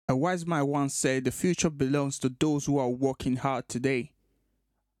A wise man once said, "The future belongs to those who are working hard today."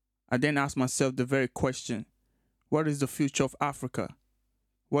 I then asked myself the very question: what is the future of Africa?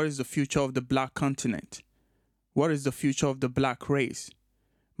 What is the future of the black continent? What is the future of the black race?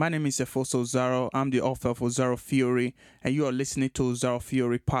 My name is Efoso Zaro. I'm the author of Ozaro Theory, and you are listening to Ozaro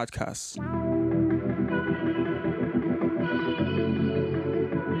Theory Podcast.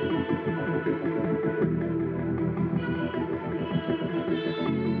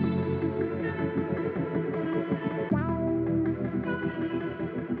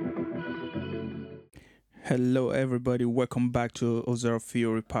 Hello, everybody. Welcome back to Ozaro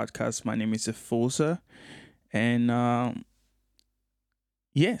Theory Podcast. My name is Efosa, and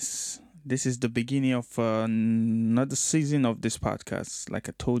yes, this is the beginning of another season of this podcast. Like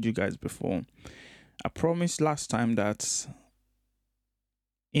I told you guys before, I promised last time that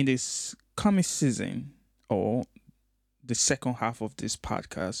in this coming season or the second half of this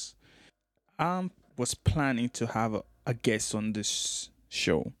podcast, I was planning to have a guest on this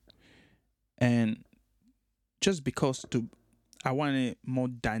show, and just because I want it more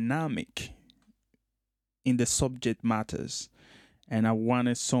dynamic in the subject matters, and I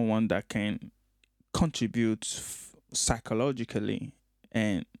wanted someone that can contribute psychologically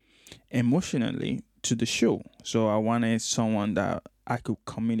and emotionally to the show. So I wanted someone that I could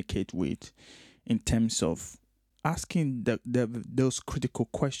communicate with in terms of asking those critical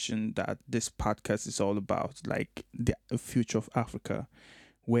questions that this podcast is all about, like the future of Africa.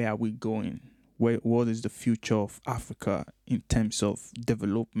 Where are we going? What is the future of Africa in terms of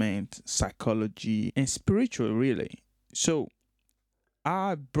development, psychology, and spiritual, really? So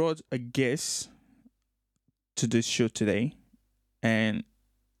I brought a guest to this show today, and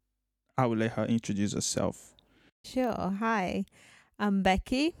I will let her introduce herself. Sure. Hi, I'm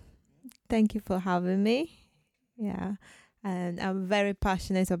Becky. Thank you for having me. Yeah. And I'm very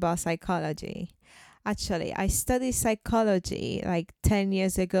passionate about psychology. Actually, I studied psychology like 10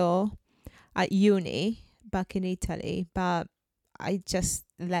 years ago at uni back in Italy, but I just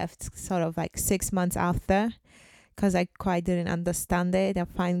left sort of like 6 months after because I quite didn't understand it. I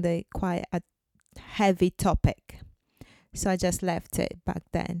find it quite a heavy topic. So I just left it back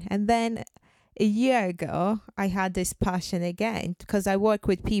then. And then a year ago, I had this passion again because I work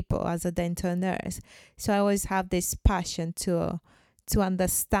with people as a dental nurse. So I always have this passion to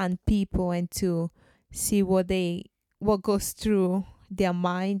understand people and to see what goes through their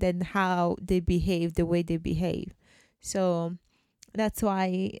mind and how they behave the way they behave. So that's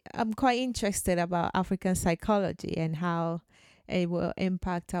why I'm quite interested about African psychology and how it will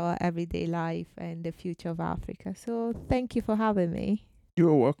impact our everyday life and the future of Africa. So thank you for having me.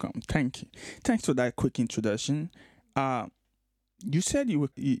 You're welcome. Thank you. Thanks for that quick introduction. You said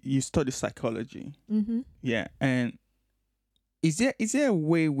you study psychology. Mm-hmm. Yeah, and is there a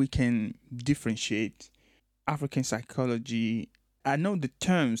way we can differentiate African psychology? I know the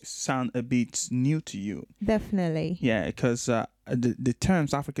terms sound a bit new to you. Definitely. Yeah, because the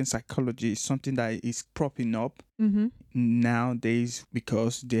terms African psychology is something that is propping up Mm-hmm. nowadays,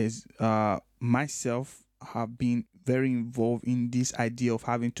 because there's myself have been very involved in this idea of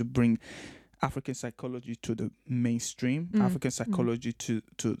having to bring African psychology to the mainstream, African psychology to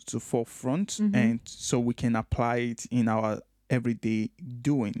forefront, Mm-hmm. and so we can apply it in our everyday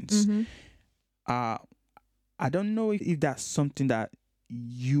doings. Mm-hmm. I don't know if that's something that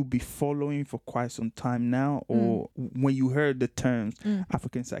you be following for quite some time now, or when you heard the terms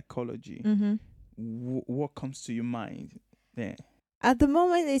African psychology, Mm-hmm. what comes to your mind? Yeah. At the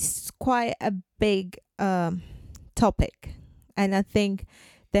moment, it's quite a big topic, and I think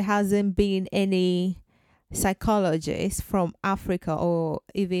there hasn't been any psychologist from Africa or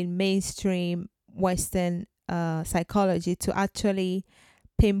even mainstream Western psychology to actually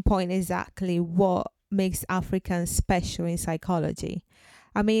pinpoint exactly what makes Africans special in psychology.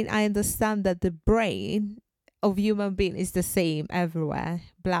 I mean, I understand that the brain of human being is the same everywhere,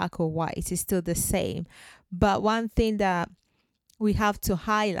 black or white, it's still the same. But one thing that we have to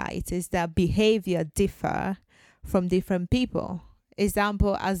highlight is that behavior differ from different people.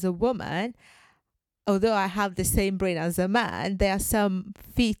 Example, as a woman, although I have the same brain as a man, there are some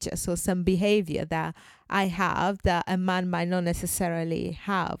features or some behavior that I have that a man might not necessarily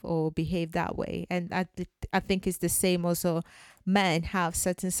have or behave that way. And I think it's the same also. Men have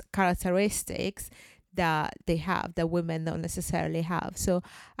certain characteristics that they have that women don't necessarily have. So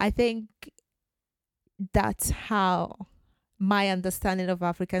I think that's how my understanding of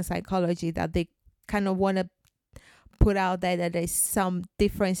African psychology, that they kind of want to put out there that there's some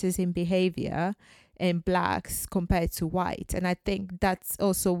differences in behavior and blacks compared to white. And I think that's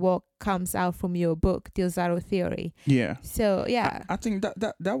also what comes out from your book, the Ozaro Theory. Yeah. So yeah. I think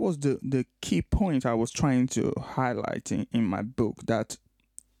that was the key point I was trying to highlight in my book, that,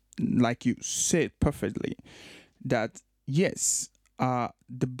 like you said perfectly, that yes,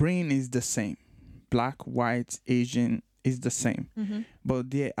 the brain is the same. Black, white, Asian is the same.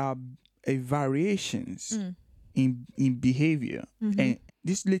 But there are variations in behavior. And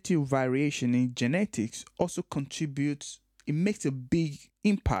this little variation in genetics also contributes, it makes a big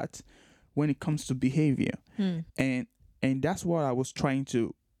impact when it comes to behavior. And that's what I was trying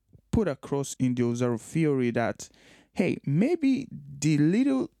to put across in the Ozaro Theory, that hey, maybe the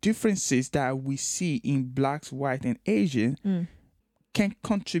little differences that we see in blacks, white, and Asian can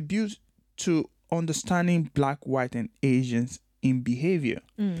contribute to understanding black, white, and Asians in behavior.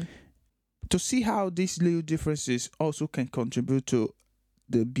 To see how these little differences also can contribute to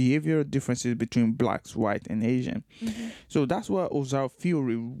the behavioral differences between blacks, white, and Asian. So that's what Ozaro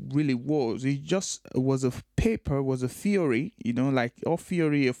Theory really was. It just was a paper, was a theory, like all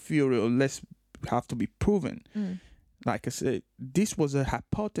theory, unless have to be proven. Like I said, this was a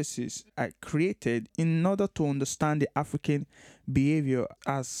hypothesis I created in order to understand the African behavior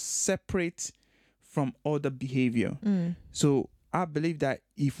as separate from other behavior. So I believe that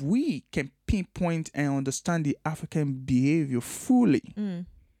if we can pinpoint and understand the African behavior fully,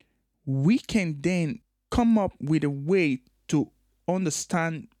 we can then come up with a way to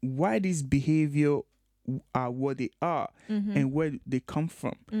understand why this behavior are what they are and where they come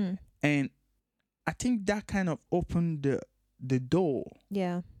from. And I think that kind of opened the door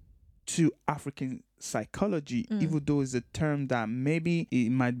to African psychology, even though it's a term that maybe it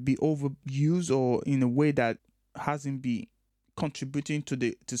might be overused or in a way that hasn't been contributing to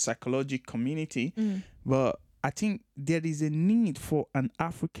the psychology community. But I think there is a need for an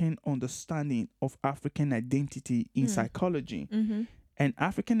African understanding of African identity in psychology. And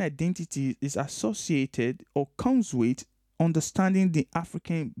African identity is associated or comes with understanding the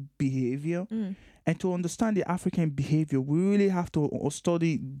African behavior. And to understand the African behavior, we really have to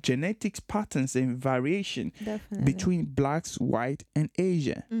study genetics patterns and variation between blacks, white, and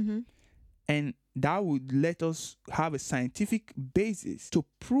Asian. And that would let us have a scientific basis to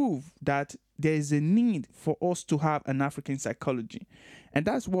prove that there is a need for us to have an African psychology. And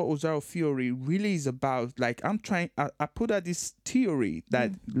that's what Ozaro Theory really is about. Like I put out this theory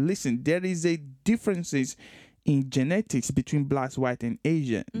that, listen, there is a differences in genetics between blacks, white, and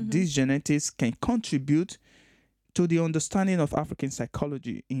Asian. These genetics can contribute to the understanding of African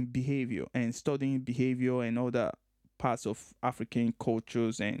psychology in behavior and studying behavior and other parts of African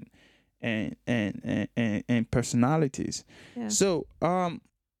cultures and personalities. So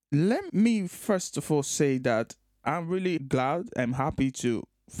let me first of all say that I'm really glad, I'm happy to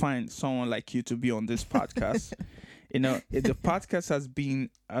find someone like you to be on this podcast. The podcast has been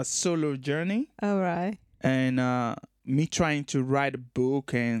a solo journey. All right. And me trying to write a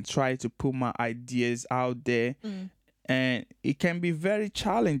book and try to put my ideas out there. And it can be very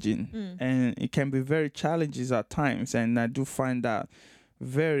challenging. And it can be very challenging at times. And I do find that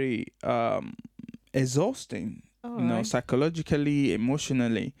very exhausting, psychologically,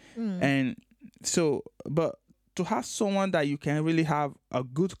 emotionally. And so, but to have someone that you can really have a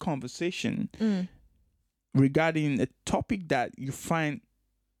good conversation regarding a topic that you find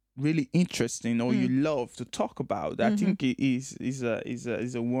really interesting or you love to talk about, I think it is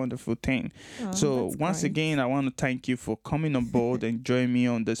a wonderful thing. So once again, I want to thank you for coming on board and joining me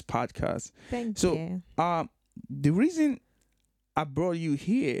on this podcast. Thank you. The reason I brought you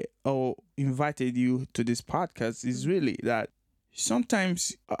here or invited you to this podcast is really that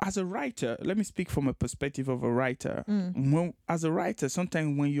sometimes as a writer, let me speak from a perspective of a writer. As a writer,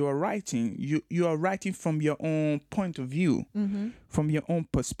 sometimes when you are writing, you are writing from your own point of view, from your own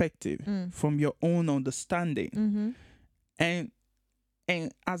perspective, from your own understanding. And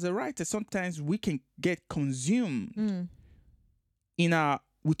as a writer, sometimes we can get consumed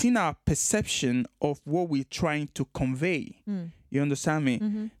within our perception of what we're trying to convey. You understand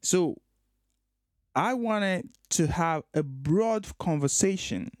me? So I wanted to have a broad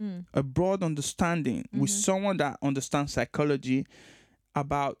conversation, a broad understanding with someone that understands psychology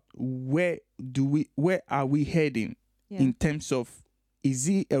about where are we heading in terms of, is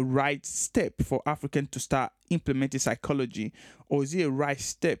it a right step for African to start implementing psychology, or is it a right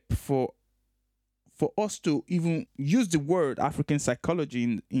step for us to even use the word African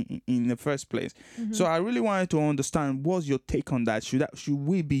psychology in the first place? So I really wanted to understand, what's your take on that? Should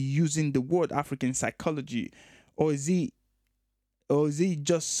we be using the word African psychology, or is it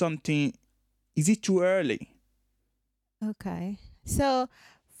just something? Is it too early? Okay. So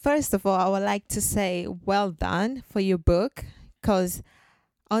First of all, I would like to say well done for your book, because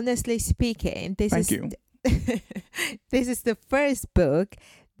honestly speaking, Thank you. this is the first book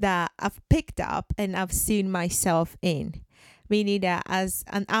that I've picked up and I've seen myself in. Meaning that as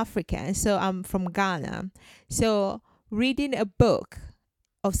an African, so I'm from Ghana, so reading a book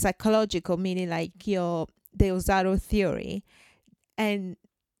of psychological, meaning like your Deozato theory, and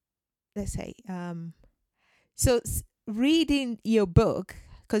let's say reading your book,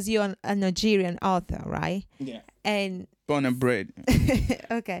 because you're a Nigerian author, right? Yeah. And Born and bred.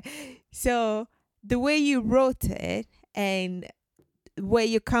 okay, so the way you wrote it and where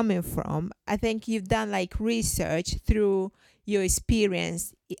you're coming from, I think you've done like research through your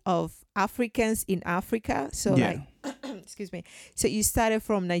experience of Africans in Africa. So Yeah. like excuse me, so you started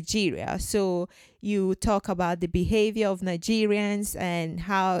from Nigeria, so you talk about the behavior of Nigerians and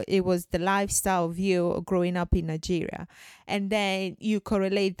how it was the lifestyle of you growing up in Nigeria, and then you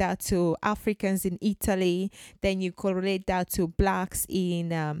correlate that to Africans in Italy, then you correlate that to blacks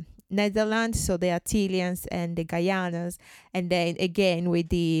in Netherlands, so the Antilleans and the Guyanas, and then again with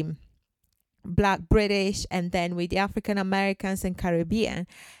the Black British, and then with the African Americans and Caribbean.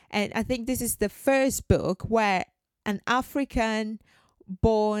 And I think this is the first book where an African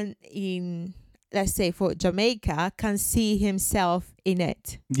born in, let's say, for Jamaica can see himself in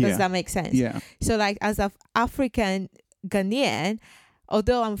it. Yeah. Does that make sense? Yeah. So like as an African Ghanaian,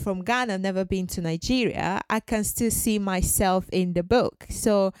 although I'm from Ghana, never been to Nigeria, I can still see myself in the book.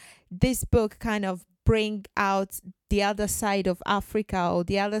 So this book kind of bring out the other side of Africa, or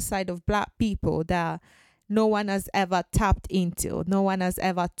the other side of Black people that no one has ever tapped into, no one has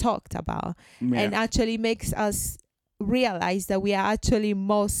ever talked about, and actually makes us realize that we are actually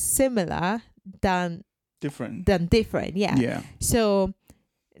more similar than different. Yeah. Yeah. So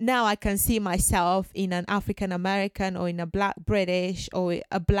now I can see myself in an African American, or in a Black British, or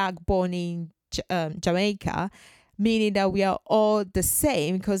a Black born in Jamaica, meaning that we are all the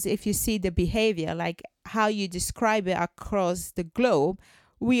same. Because if you see the behavior, like how you describe it across the globe,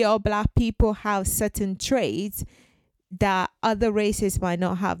 we all Black people have certain traits that other races might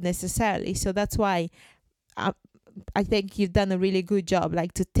not have necessarily. So that's why I think you've done a really good job,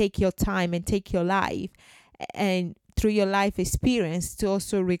 like to take your time and take your life, and through your life experience to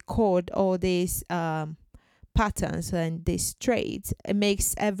also record all these patterns and these traits. It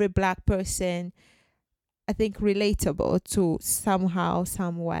makes every Black person, I think, relatable to somehow,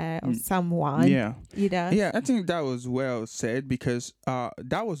 somewhere, or someone. Yeah. You know? Yeah, I think that was well said, because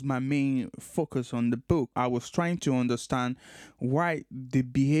that was my main focus on the book. I was trying to understand why the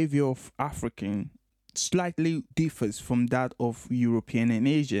behavior of African slightly differs from that of European and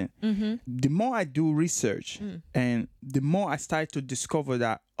Asian. Mm-hmm. The more I do research and the more I start to discover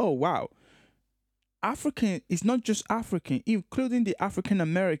that, oh wow, African is not just African, including the African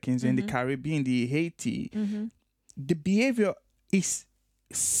Americans and the Caribbean, the Haiti. The behavior is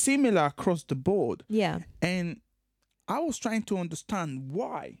similar across the board. Yeah. And I was trying to understand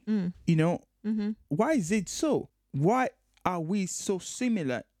why, why is it so? Why are we so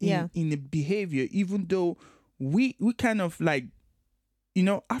similar in the behavior, even though we kind of like,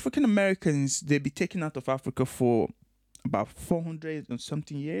 African Americans, they be taken out of Africa for about 400 and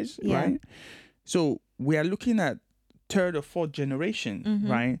something years, right? So we are looking at third or fourth generation,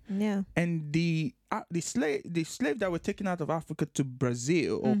 right? Yeah. And the slave that were taken out of Africa to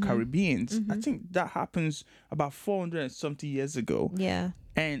Brazil or Caribbeans, I think that happens about 400 and something years ago. Yeah.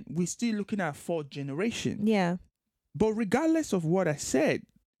 And we're still looking at fourth generation. Yeah. But regardless of what I said,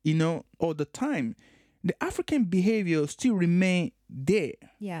 all the time, the African behavior still remain there.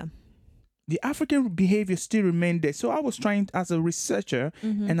 Yeah. The African behavior still remain there. So I was trying, as a researcher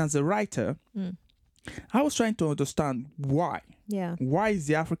and as a writer, I was trying to understand why. Yeah. Why is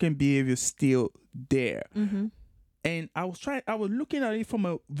the African behavior still there? And I was looking at it from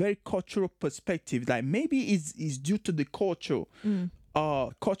a very cultural perspective. Like maybe it's due to the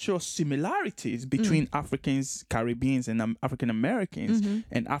cultural similarities between Africans, Caribbeans, and African Americans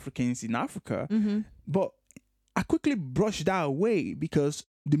and Africans in Africa. But I quickly brushed that away, because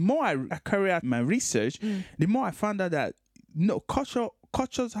the more I carry out my research, the more I found out that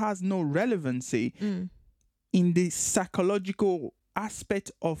cultures has no relevancy in the psychological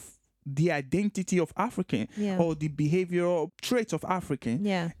aspect of the identity of African or the behavioral traits of African.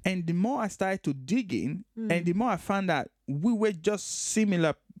 Yeah. And the more I started to dig in, and the more I found that we were just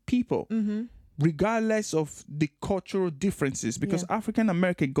similar people, regardless of the cultural differences, because African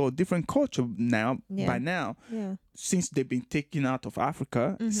American got different culture by now, since they've been taken out of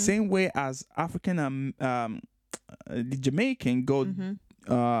Africa. Same way as African the Jamaican got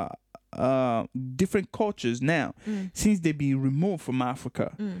different cultures now, since they be removed from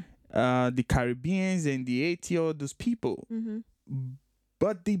Africa. The Caribbeans and the Haiti, all those people.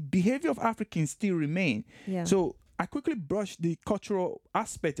 But the behavior of Africans still remain. Yeah. So I quickly brushed the cultural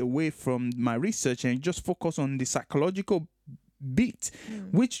aspect away from my research and just focus on the psychological bit,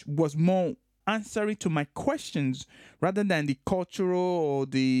 which was more answering to my questions rather than the cultural or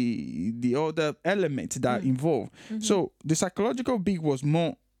the other elements that involved. So the psychological bit was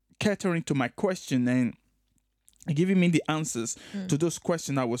more catering to my question and giving me the answers to those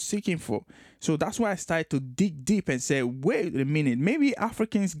questions I was seeking for. So that's why I started to dig deep and say, wait a minute, maybe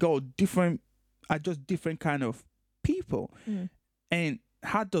Africans are just different kind of people. And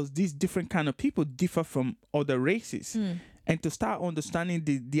how does these different kind of people differ from other races? And to start understanding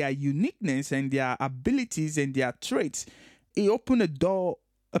their uniqueness and their abilities and their traits, it opened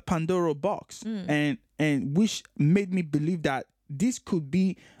a Pandora box, and which made me believe that this could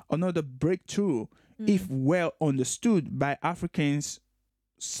be another breakthrough if well understood by Africans,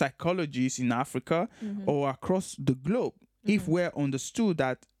 psychologists in Africa or across the globe. If well understood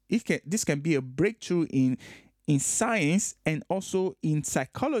that this can be a breakthrough in science and also in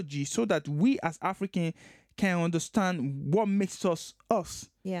psychology, so that we as Africans can understand what makes us us.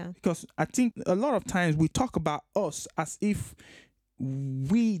 Yeah. Because I think a lot of times we talk about us as if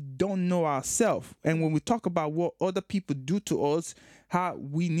we don't know ourselves. And when we talk about what other people do to us, how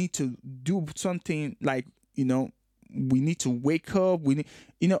we need to do something like, we need to wake up. We need,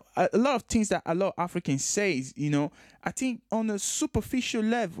 a lot of things that a lot of Africans say, I think on a superficial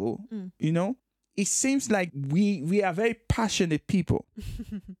level, it seems like we are very passionate people.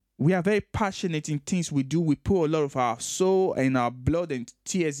 We are very passionate in things we do. We put a lot of our soul and our blood and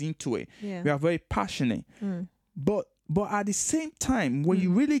tears into it. Yeah. We are very passionate. But at the same time, when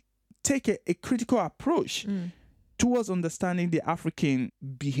you really take a critical approach towards understanding the African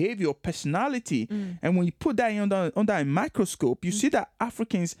behavior, personality, and when you put that under a microscope, you see that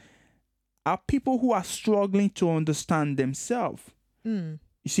Africans are people who are struggling to understand themselves. You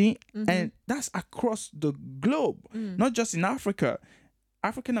see? And that's across the globe, not just in Africa.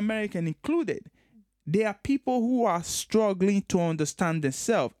 African American included. There are people who are struggling to understand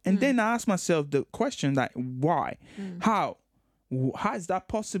themselves. And then I ask myself the question, like, why? How is that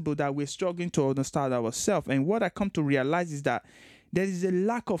possible that we're struggling to understand ourselves? And what I come to realize is that there is a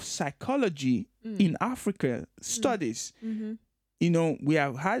lack of psychology in Africa studies. We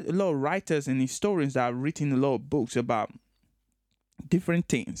have had a lot of writers and historians that have written a lot of books about different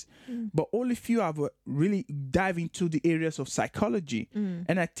things, but only few have really dive into the areas of psychology.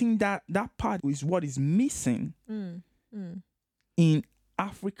 And I think that part is what is missing in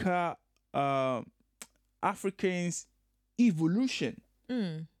Africa, Africans' evolution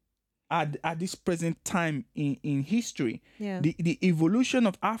at this present time in history. The evolution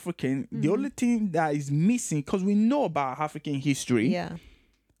of African, the only thing that is missing, because we know about African history,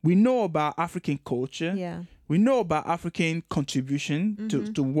 we know about African culture, we know about African contribution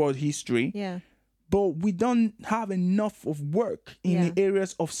to world history, but we don't have enough of work in the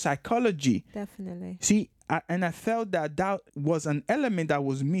areas of psychology. Definitely. See, and I felt that was an element that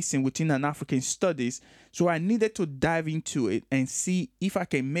was missing within an African studies. So I needed to dive into it and see if I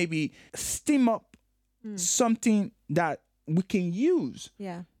can maybe steam up something that we can use.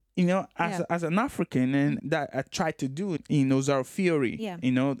 As an African, and that I tried to do in Ozaro theory,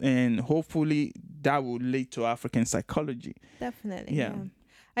 and hopefully that will lead to African psychology. Definitely. Yeah.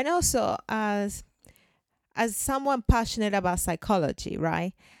 And also as someone passionate about psychology,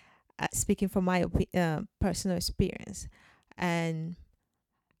 right? Speaking from my personal experience, and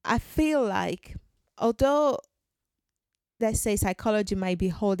I feel like although, let's say, psychology might be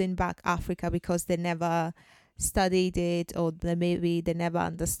holding back Africa because they never studied it, or maybe they never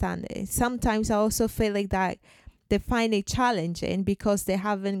understand it. Sometimes I also feel like that they find it challenging because they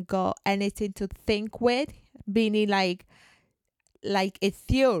haven't got anything to think with, meaning like a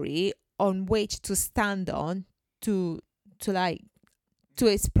theory on which to stand on to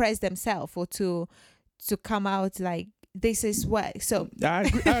express themselves, or to come out like this is what. So I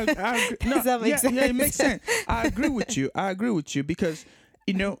agree. Does that make sense? Yeah, it makes sense. I agree with you because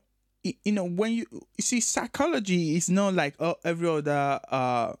when you see, psychology is not like every other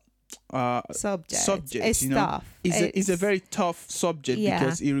subject. It's tough. It's a very tough subject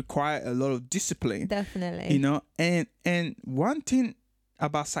because it requires a lot of discipline. Definitely. And one thing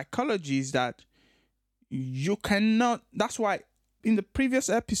about psychology is that you cannot. That's why in the previous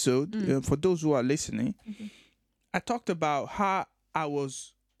episode, for those who are listening, I talked about how I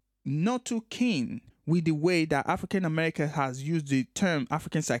was not too keen with the way that African America has used the term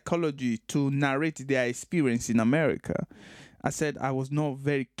African psychology to narrate their experience in America. I said I was not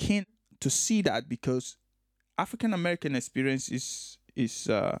very keen to see that, because African American experience is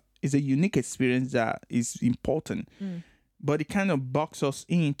a unique experience that is important, but it kind of boxes us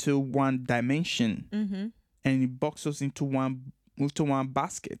into one dimension, and it boxes us into one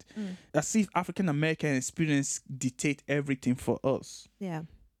basket, as if African American experience dictate everything for us. Yeah.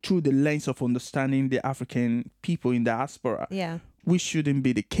 Through the lens of understanding the African people in diaspora. Yeah. Which shouldn't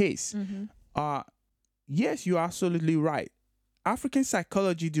be the case. Yes, you're absolutely right. African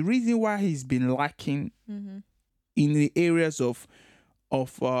psychology, the reason why he's been lacking in the areas of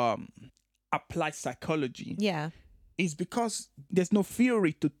applied psychology, is because there's no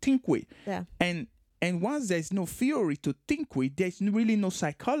theory to think with. Yeah. And once there's no theory to think with, there's really no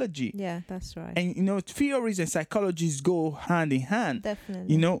psychology. Yeah, that's right. And theories and psychologies go hand in hand.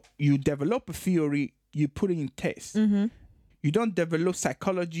 Definitely. You develop a theory, you put it in test. You don't develop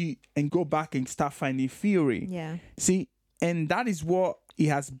psychology and go back and start finding theory. Yeah. See, and that is what it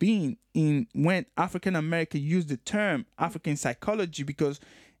has been in when African American use the term African psychology, because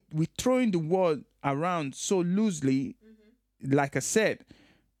we're throwing the word around so loosely. Like I said,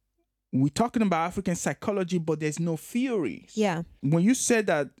 we're talking about African psychology, but there's no theories. Yeah. When you said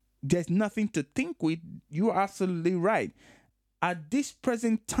that there's nothing to think with, you're absolutely right. At this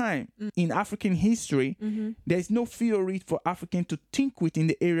present time in African history, there's no theory for African to think with in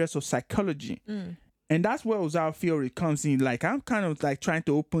the areas of psychology. And that's where our theory comes in. Like, I'm kind of like trying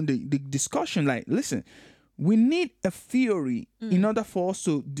to open the discussion. Like, listen, we need a theory in order for us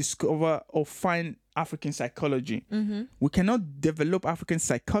to discover or find African psychology. We cannot develop African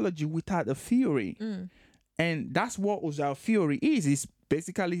psychology without a theory. And that's what Ozaro theory is. It's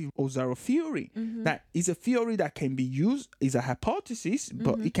basically Ozaro theory. That is a theory that can be used, is a hypothesis,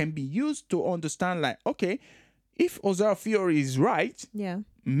 but it can be used to understand, like, okay, if Ozaro theory is right,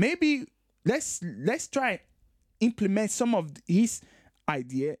 maybe let's try and implement some of his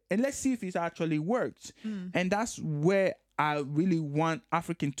idea and let's see if it actually works. And that's where I really want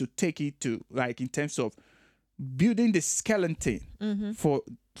African to take it to, like, in terms of building the skeleton for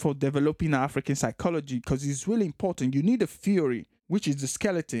developing African psychology, because it's really important. You need a theory, which is the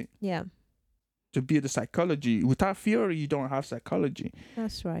skeleton, to build the psychology. Without theory, you don't have psychology.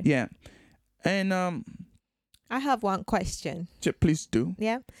 That's right. Yeah. And I have one question. Please do.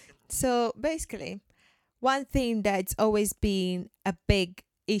 Yeah. So basically, one thing that's always been a big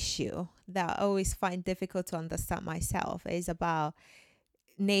issue that I always find difficult to understand myself is about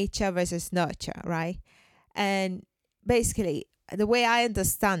nature versus nurture, right? And basically, the way I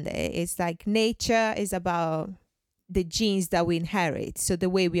understand it is like nature is about the genes that we inherit. So the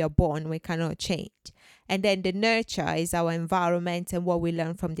way we are born, we cannot change. And then the nurture is our environment and what we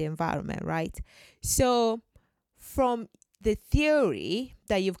learn from the environment, right? So from the theory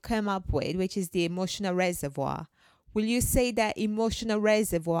that you've come up with, which is the emotional reservoir, will you say that emotional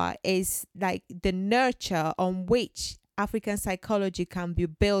reservoir is like the nurture on which African psychology can be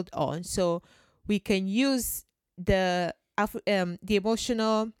built on? So we can use the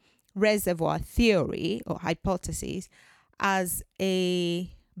emotional reservoir theory or hypothesis as a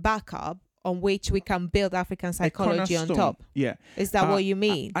backup on which we can build African psychology on top. Yeah. Is that what you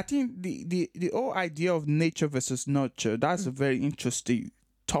mean? I think the whole idea of nature versus nurture, that's a very interesting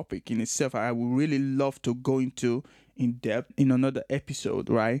topic in itself. I would really love to go into in depth in another episode,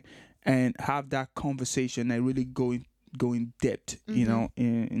 right? And have that conversation and really go in depth, you know,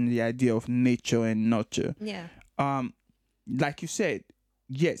 in the idea of nature and nurture. Yeah. Like you said,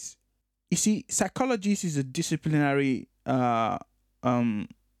 yes. You see, psychology is a disciplinary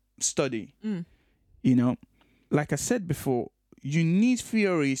study. You know, like I said before, you need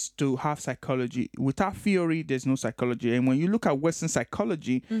theories to have psychology. Without theory, there's no psychology. And when you look at Western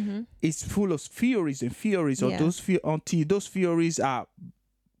psychology, it's full of theories and theories. Or until those theories are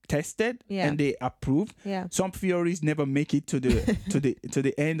tested and they approved. Yeah. Some theories never make it to the to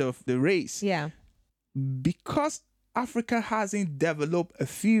the end of the race. Yeah. Because Africa hasn't developed a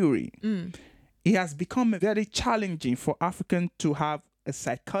theory, it has become very challenging for African to have a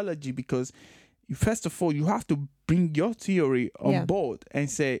psychology, because first of all, you have to bring your theory on board and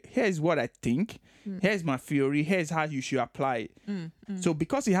say, here's what I think, here's my theory, here's how you should apply it. So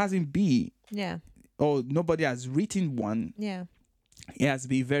because it hasn't been, or nobody has written one, it has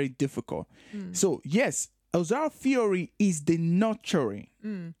been very difficult. So yes, Ozaro theory is the nurturing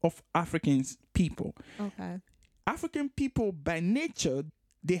of African people. Okay. African people by nature,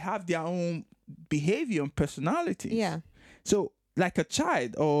 they have their own behavior and personalities. Yeah. So like a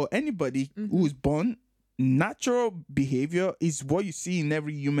child or anybody who is born, natural behavior is what you see in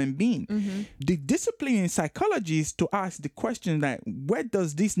every human being. The discipline in psychology is to ask the question, like, where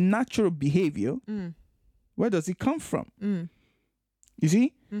does this natural behavior, where does it come from? You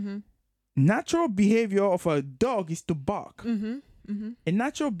see? natural behavior of a dog is to bark. Mm-hmm. Mm-hmm. A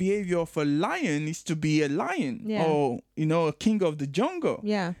natural behavior of a lion is to be a lion, Yeah. or a king of the jungle.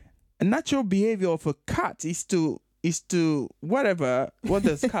 Yeah. A natural behavior of a cat is to whatever. What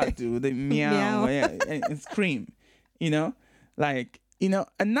does cat do? They meow, Meow. yeah, and scream.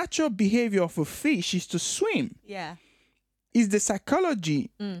 A natural behavior of a fish is to swim. Yeah. Is the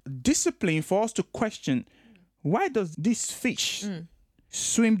psychology discipline for us to question, why does this fish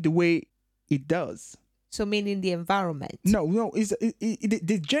swim the way it does? So meaning the environment. No.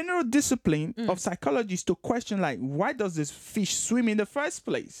 The general discipline of psychology is to question, like, why does this fish swim in the first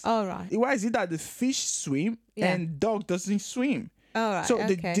place? All right. Why is it that the fish swim and dog doesn't swim? All right. So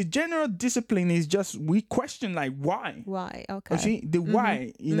okay. the general discipline is just we question, like, why? Why? Okay. You see, the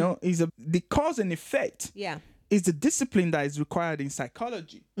why, is the cause and effect Yeah. is the discipline that is required in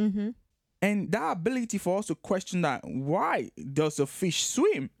psychology. Mm-hmm. And that ability for us to question that, why does a fish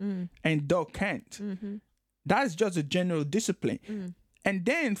swim and dog can't? Mm-hmm. That is just a general discipline. And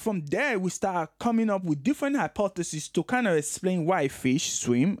then from there, we start coming up with different hypotheses to kind of explain why fish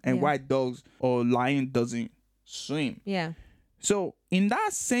swim and why dogs or lion doesn't swim. Yeah. So in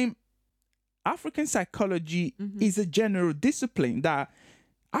that same African psychology is a general discipline that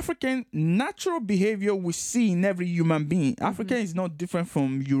African natural behavior we see in every human being. African is not different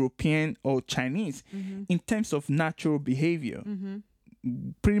from European or Chinese in terms of natural behavior.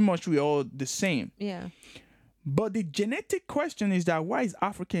 Pretty much we're all the same. Yeah. But the genetic question is that why is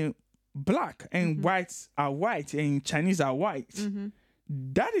African black and whites are white and Chinese are white?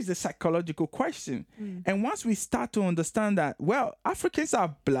 That is a psychological question. And once we start to understand that, well, Africans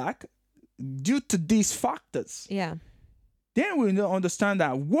are black due to these factors. Yeah. Then we understand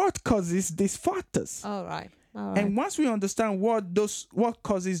that what causes these factors. All right. All right. And once we understand what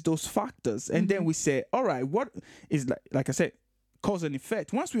causes those factors, and then we say, all right, what is, like I said, cause and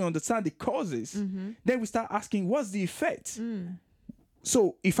effect. Once we understand the causes, then we start asking, what's the effect?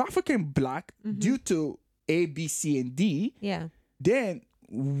 So if African black due to A, B, C, and D, yeah. then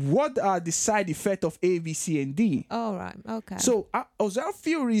what are the side effects of A, B, C, and D? All right. Okay. So Ozell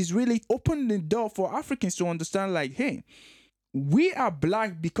theory is really opening the door for Africans to understand, like, hey, we are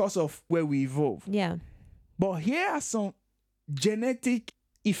black because of where we evolved. Yeah. But here are some genetic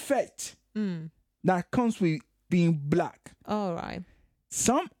effects that comes with being black. All right.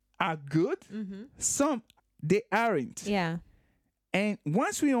 Some are good, some they aren't. Yeah. And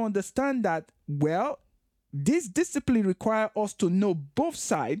once we understand that, well, this discipline requires us to know both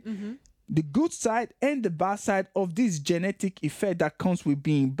sides, the good side and the bad side of this genetic effect that comes with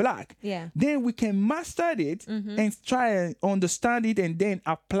being black. Yeah. Then we can master it and try and understand it and then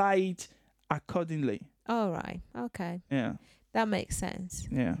apply it accordingly. All right. Okay. Yeah. That makes sense.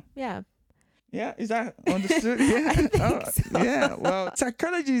 Yeah. Yeah. Yeah, is that understood? Yeah. So. Yeah. Well,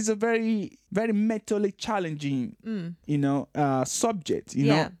 psychology is a very, very mentally challenging, subject,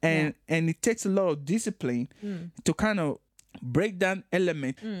 and it takes a lot of discipline to kind of break down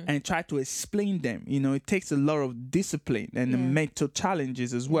elements and try to explain them. It takes a lot of discipline and mental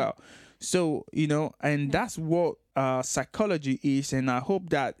challenges as well. So, and that's what psychology is. And I hope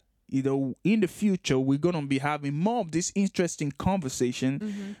that in the future, we're going to be having more of this interesting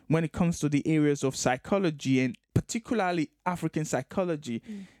conversation when it comes to the areas of psychology and particularly African psychology.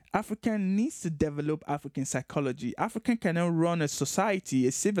 African needs to develop African psychology. African cannot run a society,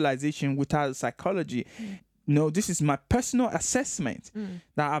 a civilization without psychology. This is my personal assessment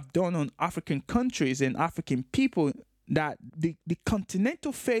that I've done on African countries and African people, that the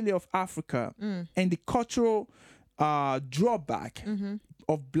continental failure of Africa and the cultural drawback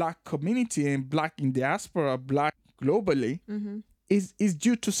of black community and black in diaspora, black globally, is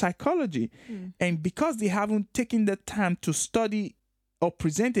due to psychology. And because they haven't taken the time to study or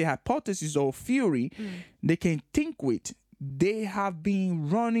present a hypothesis or theory they can think with, they have been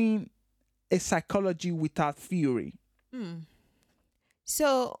running a psychology without theory.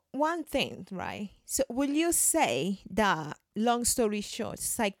 So one thing, right? So will you say that, long story short,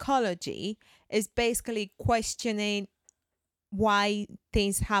 psychology is basically questioning why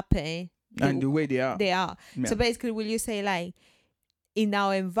things happen And the way they are. Yeah. Yeah. So basically, will you say, like, in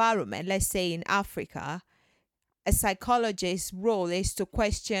our environment, let's say in Africa, a psychologist's role is to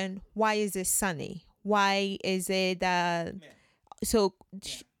question, why is it sunny? Why is it so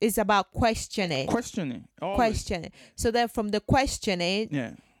it's about questioning. Always. Questioning. So then from the questioning,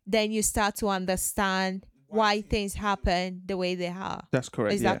 Yeah, then you start to understand why things happen the way they are. that's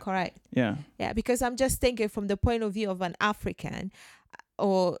correct. Is that correct? Yeah. Yeah, because I'm just thinking from the point of view of an African,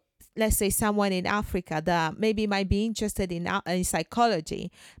 or let's say someone in Africa that maybe might be interested in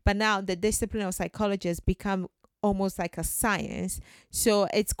psychology, but now the discipline of psychology has become almost like a science. So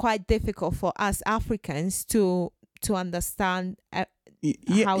it's quite difficult for us Africans to understand how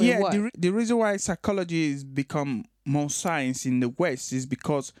it works. The reason why psychology has become more science in the West is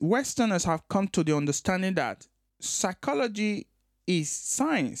because Westerners have come to the understanding that psychology is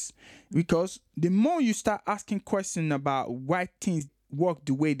science. Because the more you start asking questions about why things work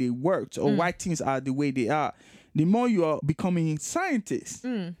the way they work, or why things are the way they are, the more you are becoming scientists.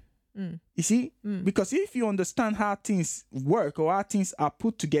 You see? Because if you understand how things work, or how things are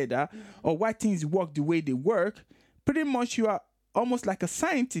put together, or why things work the way they work, pretty much you are almost like a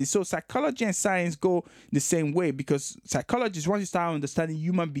scientist. So psychology and science go the same way, because psychologists, once you start understanding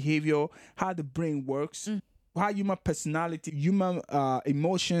human behavior, how the brain works, how human personality, human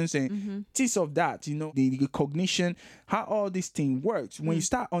emotions, and things of that, the cognition, how all this thing works. When you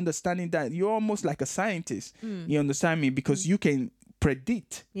start understanding that, you're almost like a scientist. You understand me? Because you can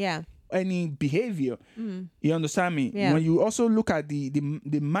predict any behavior. You understand me? When you also look at the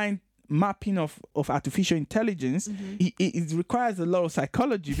mind mapping of artificial intelligence, it requires a lot of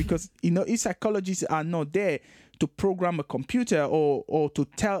psychology, because if psychologists are not there to program a computer, or to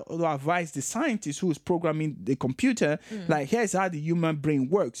tell or advise the scientist who is programming the computer, like, here's how the human brain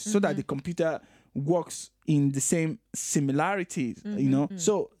works, so that the computer works in the same similarities,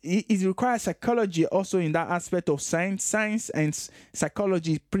 So it requires psychology also in that aspect of science. Science and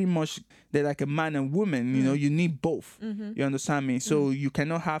psychology, pretty much, they're like a man and woman, you need both. You understand me? So you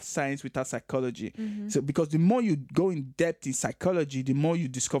cannot have science without psychology. So because the more you go in depth in psychology, the more you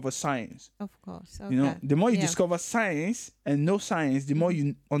discover science. Of course. Okay. The more you discover science and know science, the more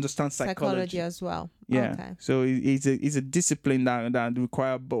you understand psychology as well. Yeah. Okay. So it's a discipline that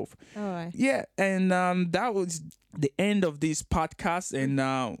require both. All right. Yeah, and that was the end of this podcast. And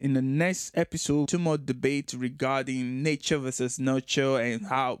in the next episode, 2 more debates regarding nature versus nurture, and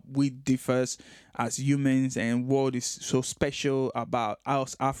how we differ as humans, and what is so special about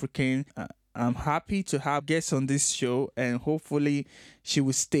us Africans. I'm happy to have guests on this show, and hopefully she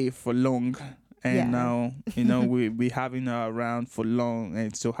will stay for long. And now, we having her around for long,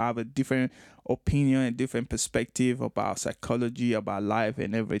 and so have a different opinion and different perspective about psychology, about life,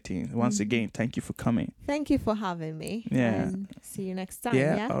 and everything. Once again, thank you for coming. Thank you for having me. Yeah. And see you next time.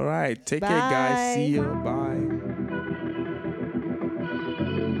 Yeah. All right. Take care, guys. See you. Bye.